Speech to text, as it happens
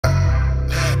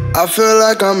I feel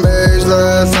like I'm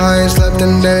ageless, I ain't slept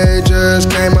in days.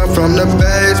 Just came up from the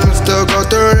basement, still go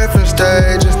through different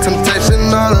stages.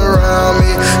 Temptation all around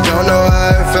me, don't know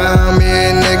how it found me.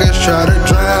 Niggas try to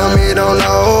drown me, don't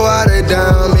know why they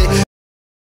down me.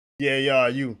 Yeah, y'all,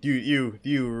 you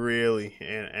really,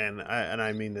 and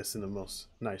I mean this in the most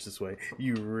nicest way.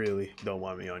 You really don't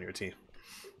want me on your team.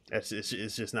 It's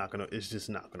just not gonna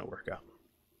work out.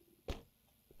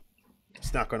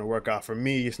 It's not gonna work out for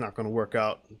me. It's not gonna work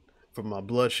out for my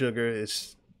blood sugar.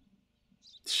 It's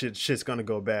shit's gonna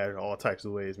go bad all types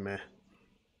of ways, man.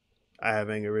 I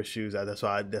have anger issues. That's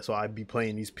why I be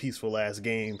playing these peaceful ass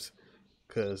games,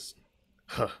 cause,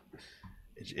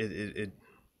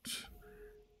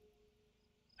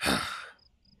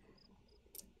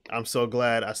 I'm so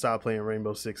glad I stopped playing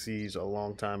Rainbow Six Siege a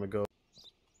long time ago.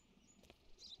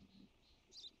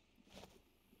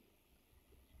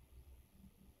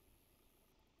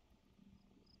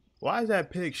 Why is that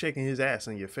pig shaking his ass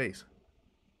in your face?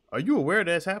 Are you aware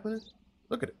that's happening?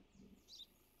 Look at it.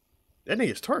 That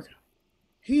nigga's twerking.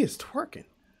 He is twerking.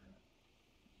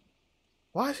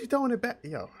 Why is he throwing it back?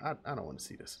 Yo, I don't want to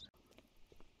see this.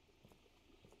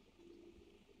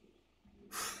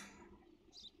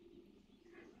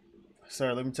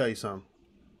 Sir, let me tell you something.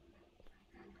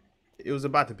 It was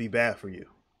about to be bad for you.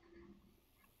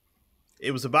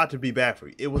 It was about to be bad for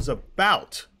you. It was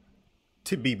about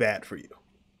to be bad for you.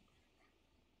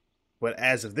 But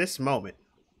as of this moment,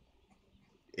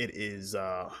 it is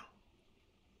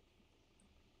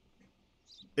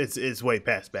it's way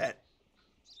past bad.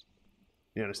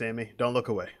 You understand me? Don't look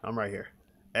away. I'm right here.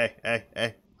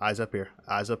 Hey. Eyes up here.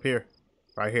 Eyes up here.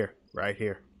 Right here. Right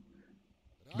here.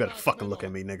 You better fucking look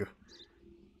at me, nigga.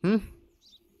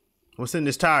 What's in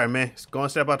this tire, man? Go and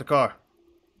step out the car.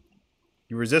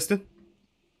 You resisting?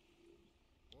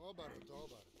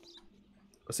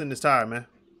 What's in this tire, man?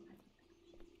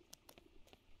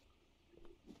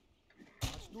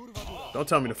 Don't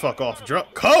tell me to fuck off.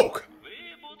 Drunk coke.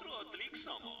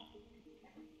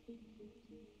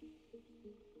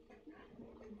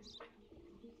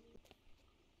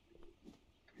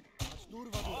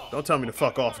 Don't tell me to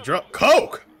fuck off. Drunk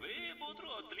coke.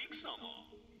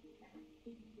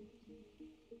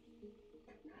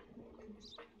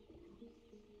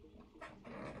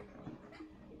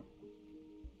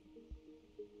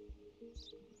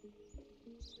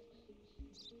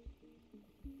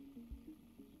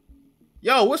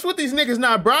 Yo, what's with these niggas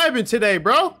not bribing today,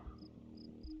 bro?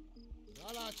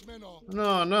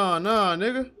 No,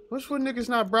 nigga. What's with niggas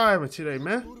not bribing today,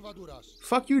 man?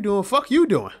 Fuck you doing? Fuck you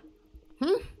doing?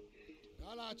 Where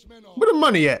the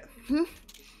money at?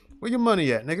 Where your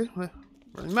money at, nigga?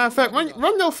 Matter of fact,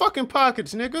 run your fucking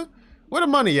pockets, nigga. Where the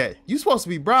money at? You supposed to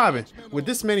be bribing with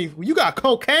this many. You got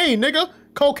cocaine, nigga.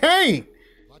 Cocaine.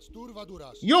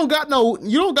 You don't got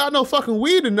no fucking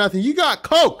weed or nothing. You got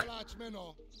coke.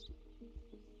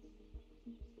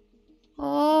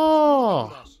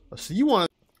 Oh, so you want?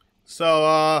 So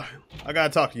I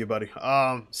gotta talk to you, buddy.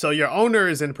 So your owner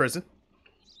is in prison,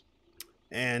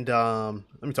 and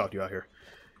let me talk to you out here.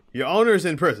 Your owner is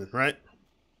in prison, right?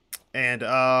 And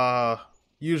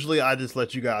usually I just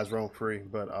let you guys roam free,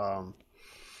 but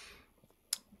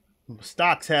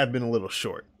stocks have been a little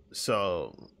short,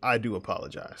 so I do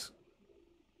apologize.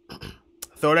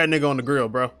 Throw that nigga on the grill,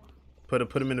 bro. Put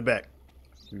him in the back.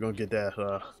 We're gonna get that.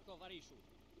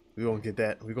 We're gonna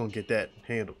get that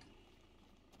handled.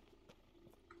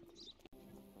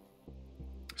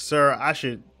 Sir, I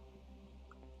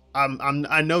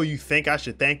know you think I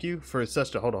should thank you for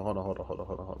such a hold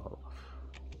on.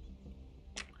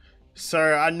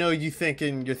 Sir, I know you're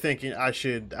thinking I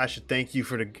should thank you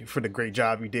for the great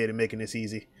job you did in making this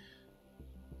easy.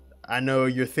 I know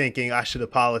you're thinking I should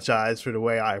apologize for the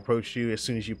way I approached you as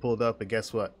soon as you pulled up, but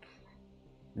guess what?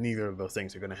 Neither of those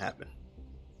things are gonna happen.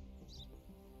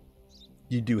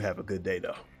 You do have a good day,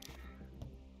 though.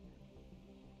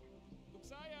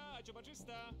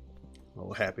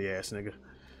 Oh, happy ass nigga.